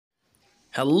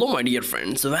Hello my dear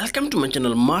friends, welcome to my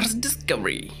channel Mars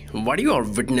Discovery. What you are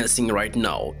witnessing right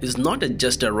now is not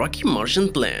just a rocky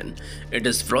Martian planet, it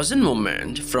is frozen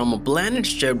movement from a planet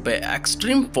shaped by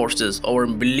extreme forces over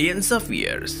billions of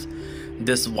years.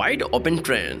 This wide open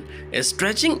train is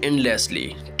stretching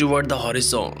endlessly toward the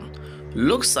horizon.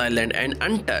 Looks silent and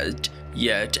untouched,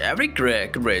 yet every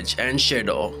crack, ridge and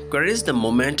shadow carries the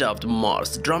moment of the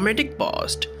Mars' dramatic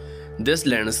past. This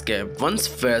landscape once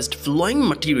faced flowing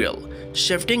material,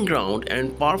 shifting ground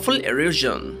and powerful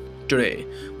erosion. Today,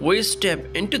 we step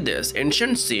into this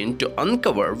ancient scene to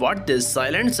uncover what this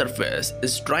silent surface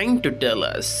is trying to tell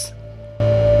us.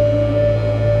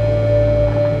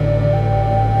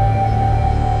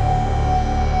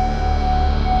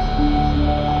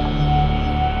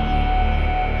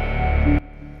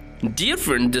 Dear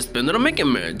friend, this panoramic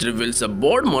image reveals a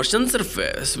broad Martian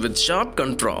surface with sharp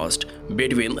contrast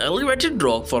between elevated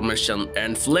rock formation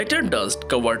and flatter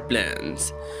dust-covered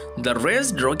plains. The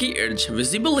raised rocky edge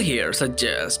visible here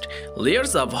suggests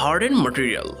layers of hardened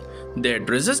material that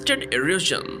resisted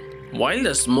erosion, while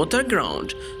the smoother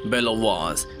ground below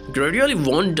was gradually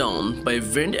worn down by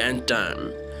wind and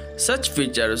time. Such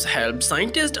features help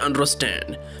scientists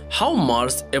understand how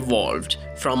Mars evolved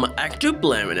from an active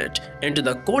planet into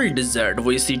the cold desert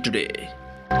we see today.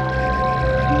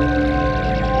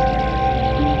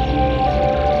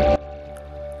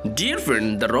 Dear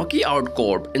friend, the rocky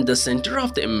outcrop in the center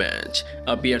of the image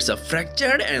appears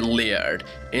fractured and layered,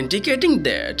 indicating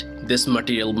that this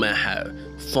material may have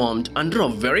formed under a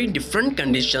very different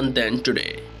condition than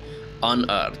today. On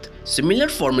Earth, similar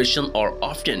formations are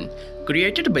often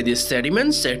created by the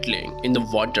sediment settling in the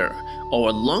water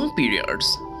over long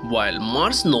periods. While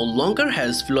Mars no longer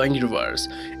has flowing rivers,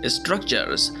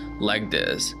 structures like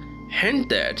this hint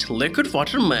that liquid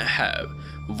water may have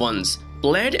once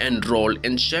played and role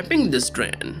in shaping this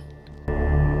terrain.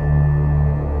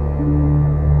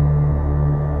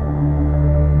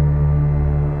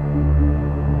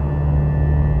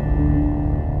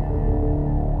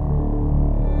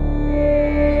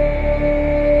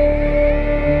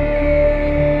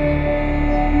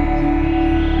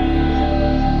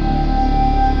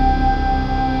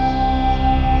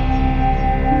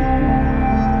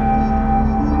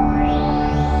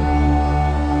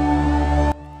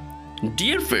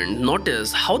 Dear friend,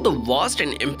 notice how the vast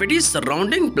and empty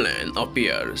surrounding plain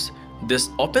appears. This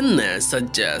openness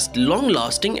suggests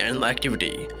long-lasting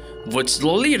activity, which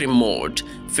slowly removed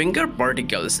finger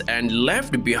particles and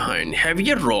left behind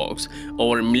heavier rocks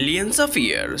over millions of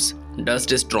years.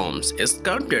 Dust storms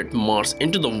escorted Mars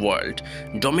into the world,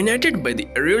 dominated by the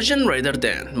erosion rather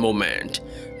than movement.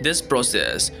 This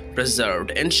process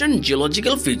preserved ancient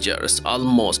geological features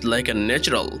almost like a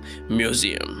natural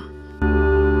museum.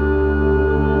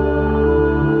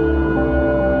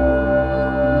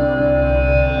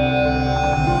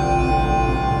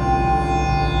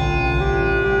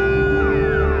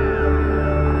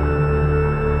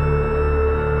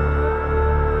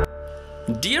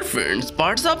 Dear friends,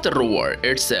 parts of the rover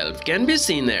itself can be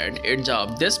seen at the edge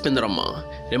of this panorama,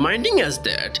 reminding us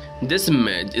that this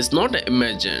image is not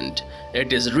imagined.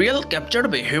 It is real,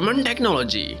 captured by human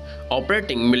technology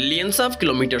operating millions of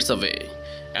kilometers away.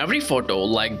 Every photo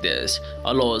like this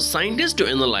allows scientists to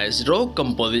analyze rock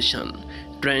composition,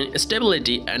 terrain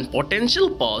stability and potential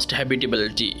past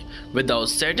habitability without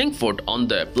setting foot on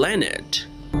the planet.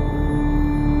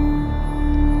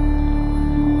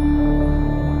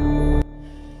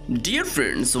 Dear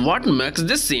friends, what makes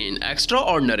this scene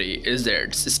extraordinary is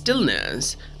its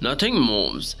stillness. Nothing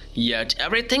moves, yet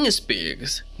everything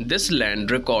speaks. This land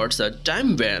records a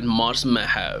time when Mars may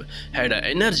have had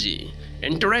energy,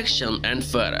 interaction and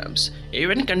perhaps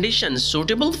even conditions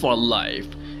suitable for life.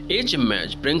 Each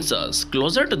image brings us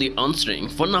closer to the answering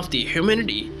one of the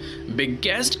humanity's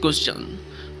biggest questions: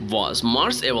 was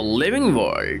Mars ever a living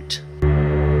world?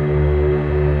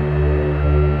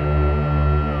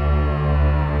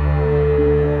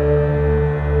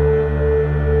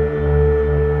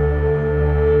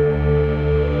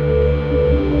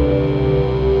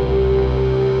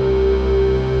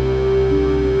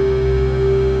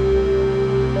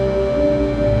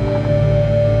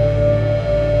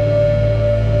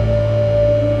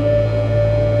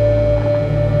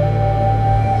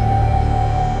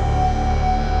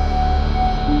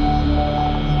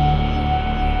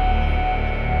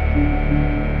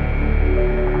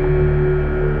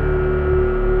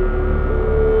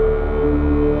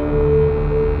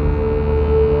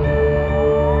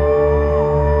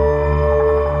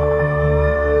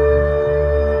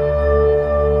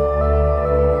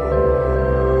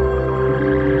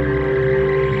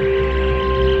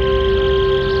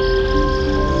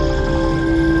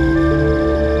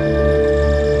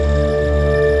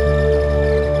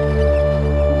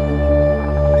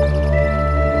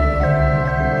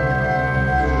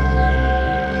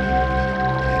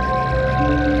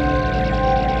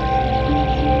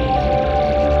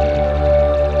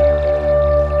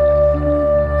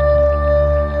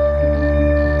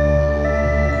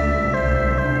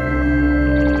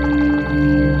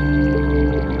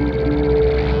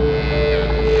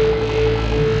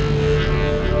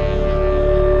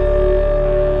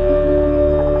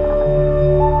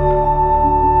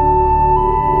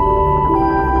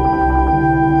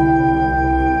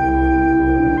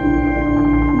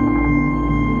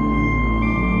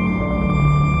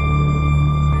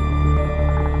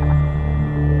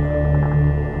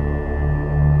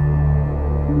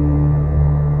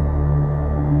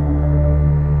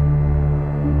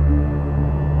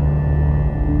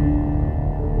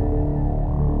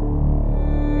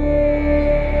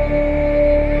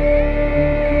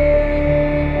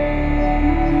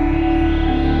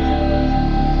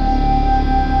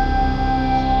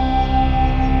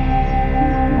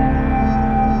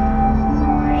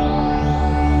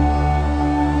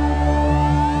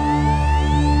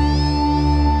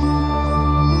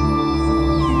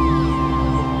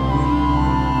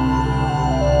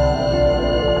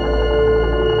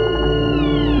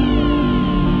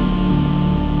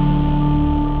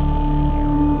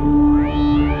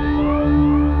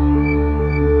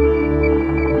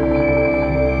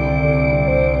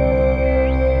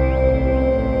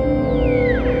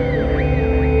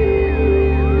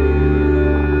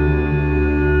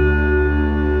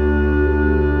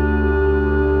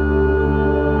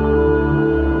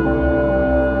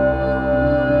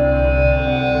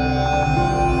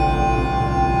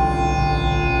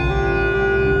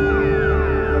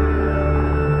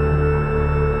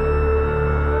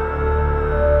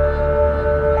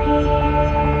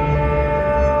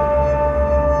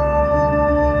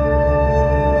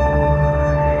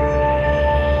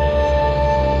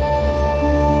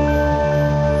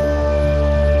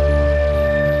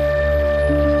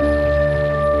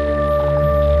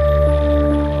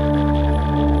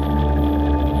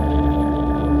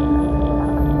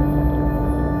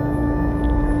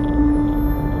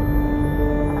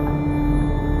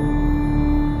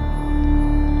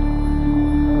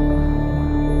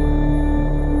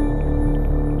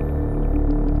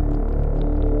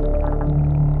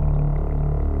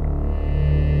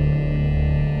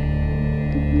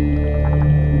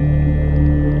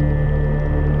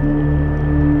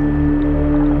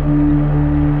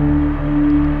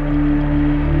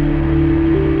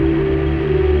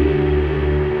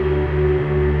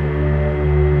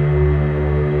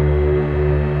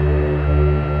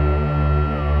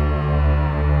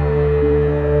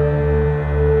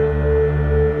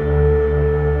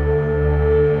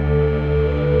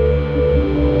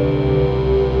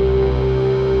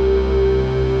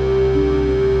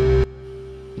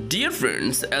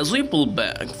 friends, as we pull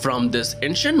back from this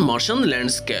ancient Martian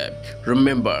landscape,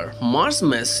 remember Mars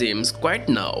may seem quiet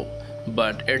now,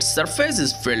 but its surface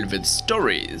is filled with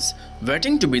stories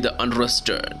waiting to be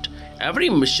understood.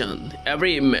 Every mission,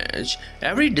 every image,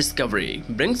 every discovery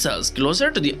brings us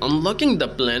closer to unlocking the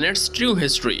planet's true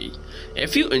history.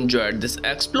 If you enjoyed this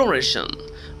exploration,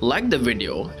 like the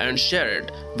video and share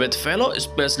it with fellow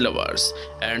space lovers,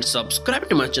 and subscribe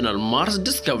to my channel Mars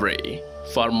Discovery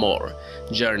for more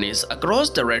journeys across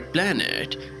the red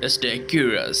planet. Stay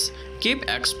curious, keep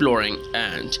exploring,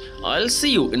 and I'll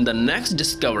see you in the next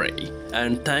discovery.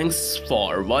 And thanks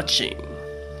for watching.